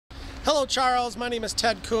Hello Charles, my name is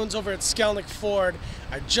Ted Coons over at Skalnek Ford.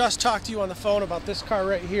 I just talked to you on the phone about this car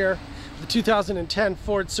right here, the 2010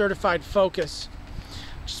 Ford Certified Focus.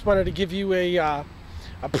 Just wanted to give you a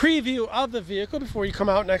preview of the vehicle before you come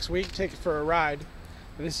out next week, take it for a ride.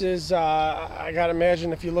 This is, I gotta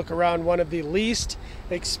imagine, if you look around, one of the least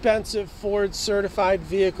expensive Ford Certified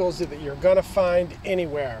vehicles that you're gonna find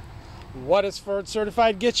anywhere. What does Ford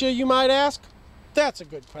Certified get you, you might ask? That's a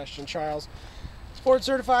good question, Charles. Ford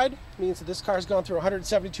Certified means that this car has gone through a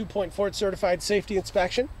 172-point Ford Certified safety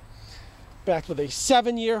inspection, backed with a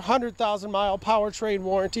 7-year, 100,000-mile powertrain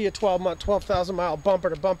warranty, a 12-month, 12,000-mile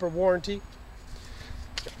bumper-to-bumper warranty,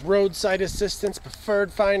 roadside assistance,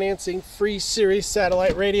 preferred financing, free Sirius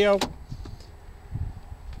satellite radio,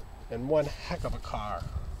 and one heck of a car.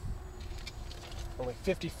 Only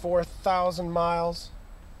 54,000 miles.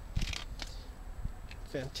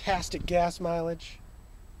 Fantastic gas mileage.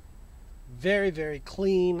 Very, very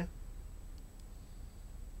clean.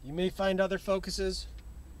 You may find other Focuses,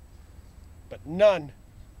 but none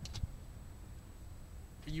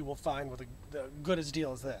you will find with the good as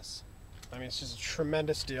deal as this. I mean, it's just a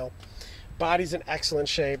tremendous deal. Body's in excellent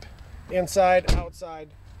shape. Inside, outside,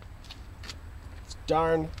 it's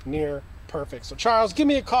darn near perfect. So Charles, give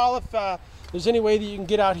me a call if there's any way that you can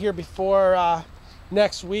get out here before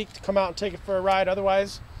next week to come out and take it for a ride.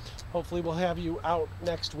 Otherwise, hopefully we'll have you out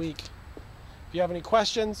next week. If you have any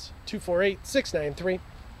questions,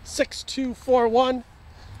 248-693-6241.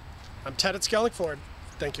 I'm Ted at Skalnek Ford.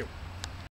 Thank you.